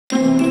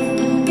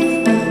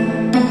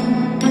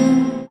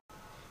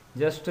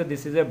Just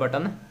this is a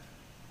button,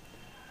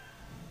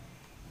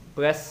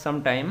 press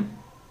some time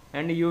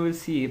and you will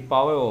see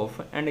power off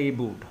and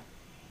reboot.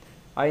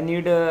 I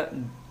need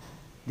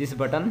this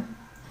button.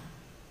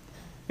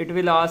 It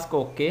will ask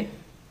OK.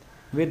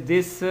 With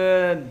this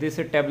this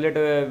tablet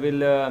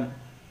will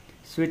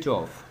switch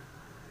off,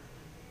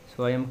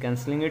 so I am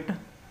cancelling it.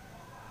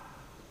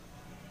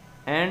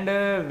 And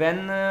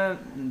when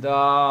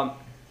the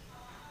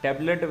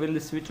tablet will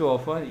switch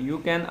off, you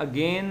can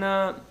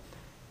again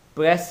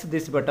press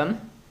this button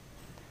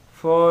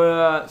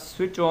for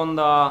switch on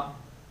the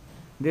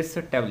this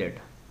tablet.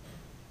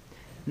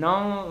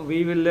 Now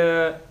we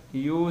will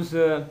use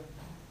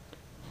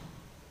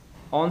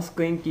on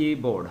screen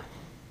keyboard.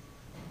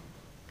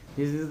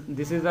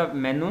 This is a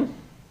menu.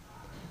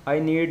 I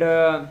need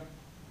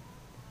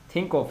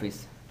Think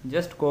Office.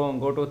 Just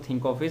go to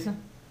Think Office,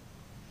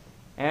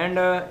 and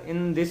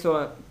in this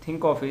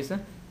Think Office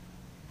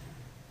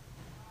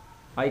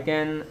I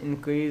can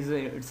increase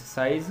its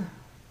size.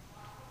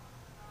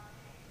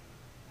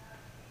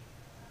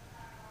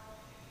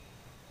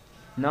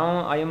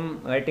 Now I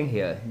am writing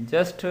here.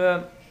 Just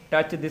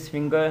touch this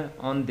finger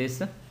on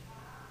this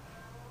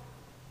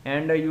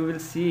and you will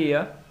see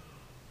here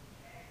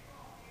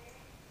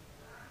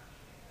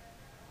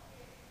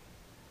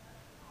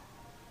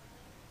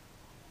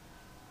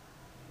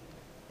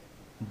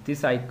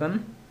this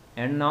icon,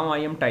 and now I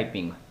am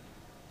typing.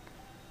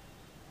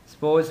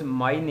 Suppose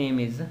my name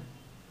is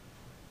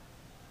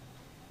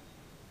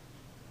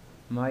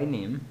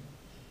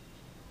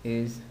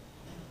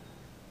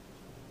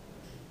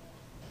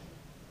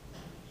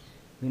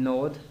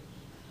Vinod,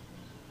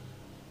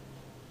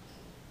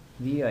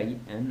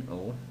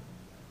 V-I-N-O,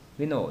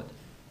 Vinod.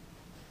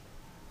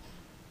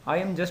 I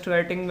am just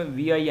writing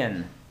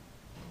VIN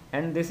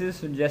and this is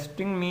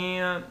suggesting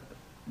me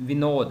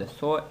Vinod,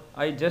 so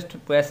I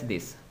just press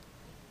this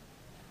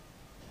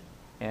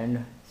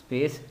and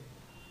space.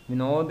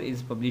 Vinod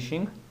is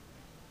publishing.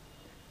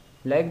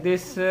 Like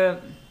this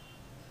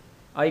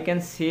I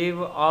can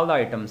save all the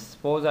items.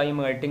 Suppose I am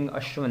writing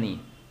Ashwani,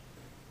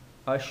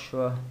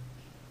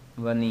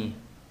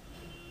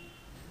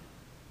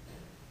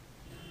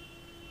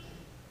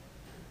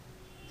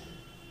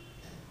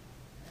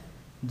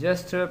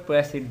 just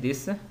press it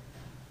this,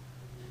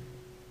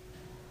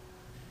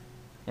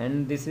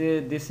 and this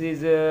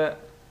is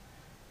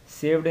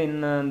saved in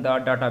the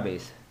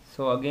database.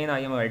 So again I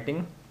am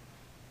writing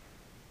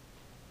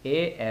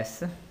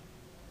AS.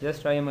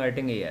 Just I am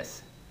writing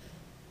AS.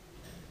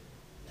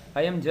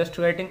 I am just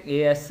writing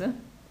AS,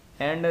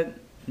 and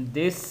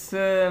this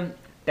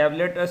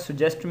tablet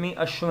suggests me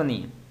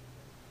Ashwani,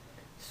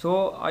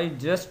 so I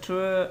just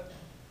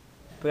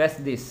press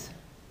this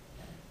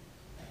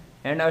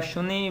and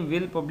Ashwani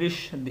will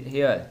publish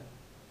here.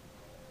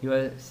 You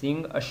are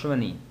seeing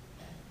Ashwani.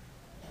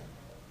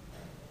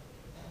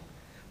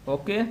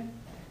 Okay,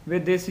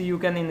 with this you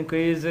can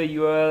increase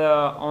your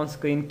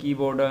on-screen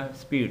keyboard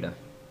speed.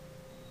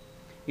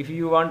 If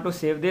you want to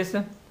save this,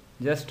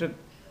 just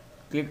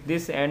click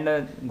this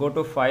and go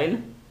to file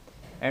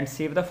and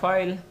save the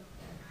file.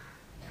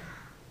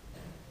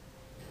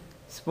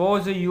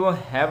 Suppose you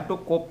have to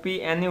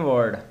copy any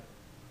word.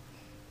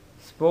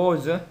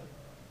 Suppose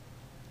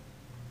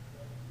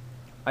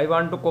I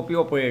want to copy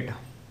operate.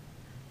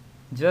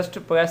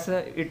 Just press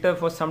it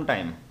for some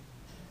time.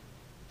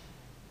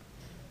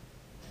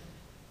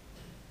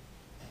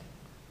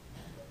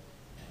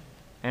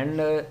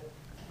 And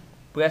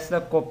press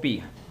the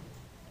copy,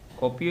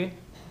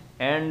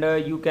 and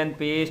you can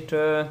paste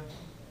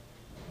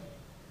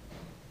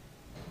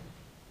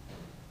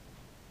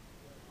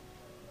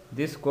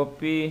this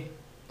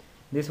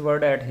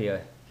word at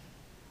here.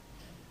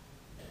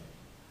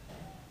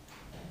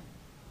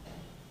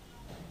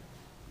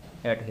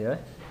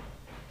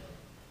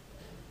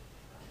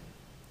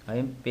 I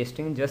am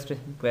pasting, just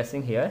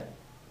pressing here,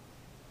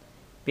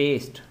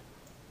 paste.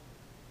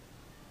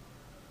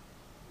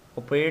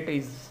 Operate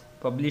is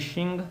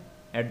publishing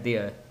at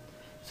there.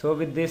 So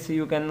with this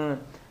you can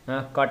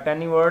cut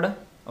any word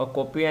or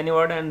copy any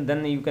word and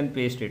then you can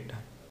paste it.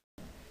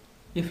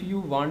 If you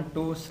want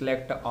to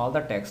select all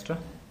the text,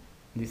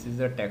 this is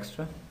the text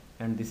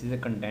and this is the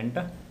content.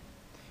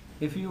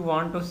 If you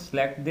want to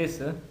select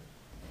this,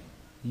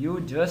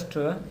 you just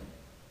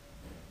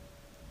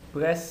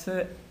press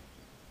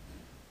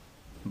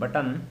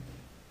button,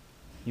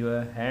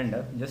 your hand,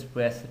 just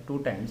press 2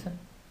 times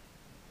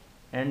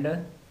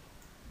and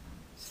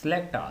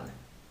select all.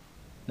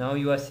 Now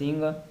you are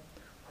seeing a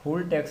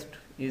whole text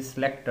is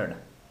selected.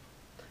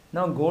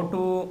 Now go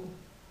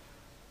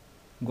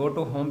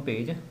to home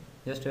page.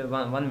 Just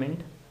one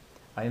minute.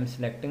 I am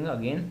selecting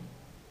again.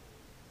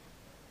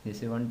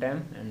 This is 1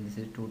 time and this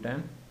is 2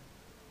 time.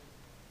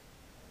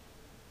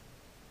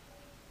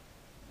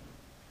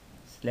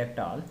 Select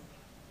all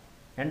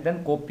and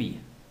then copy.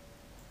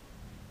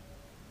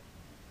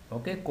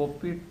 Okay,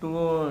 copy.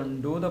 To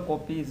do the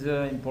copy is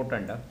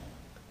important.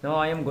 Now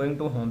I am going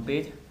to home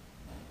page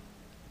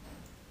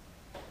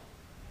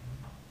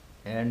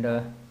and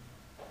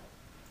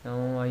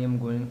Now I am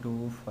going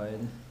to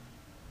file,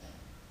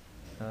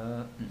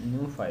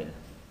 new file.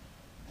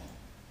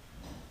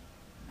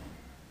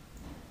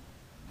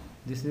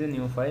 This is a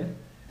new file.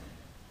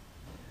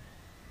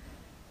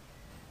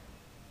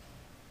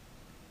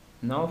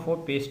 Now for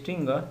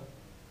pasting,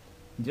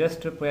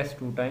 just press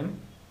 2 times.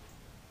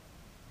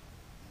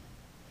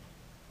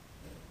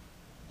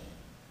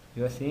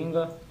 You are seeing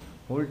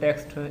whole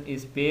text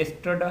is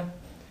pasted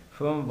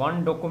from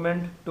one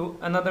document to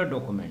another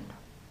document.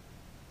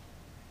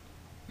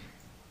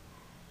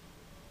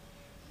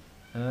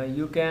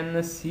 You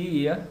can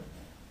see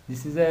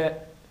this is a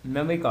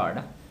memory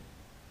card.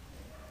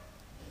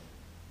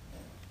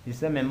 This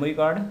is a memory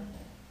card.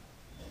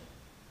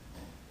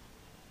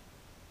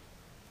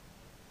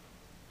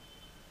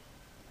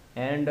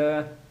 And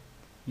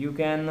you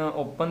can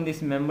open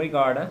this memory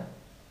card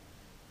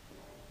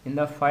in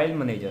the file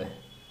manager.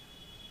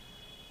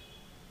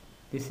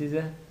 This is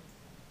a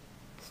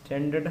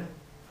standard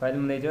file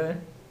manager.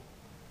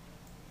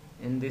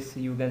 In this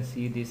you can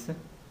see this.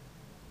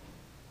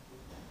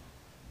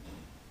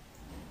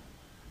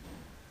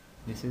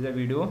 This is a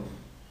video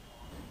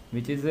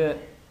which is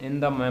in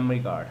the memory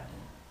card.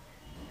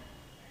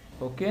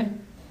 Okay,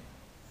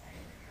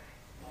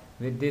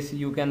 with this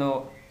you can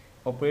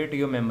operate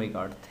your memory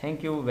card.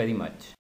 Thank you very much.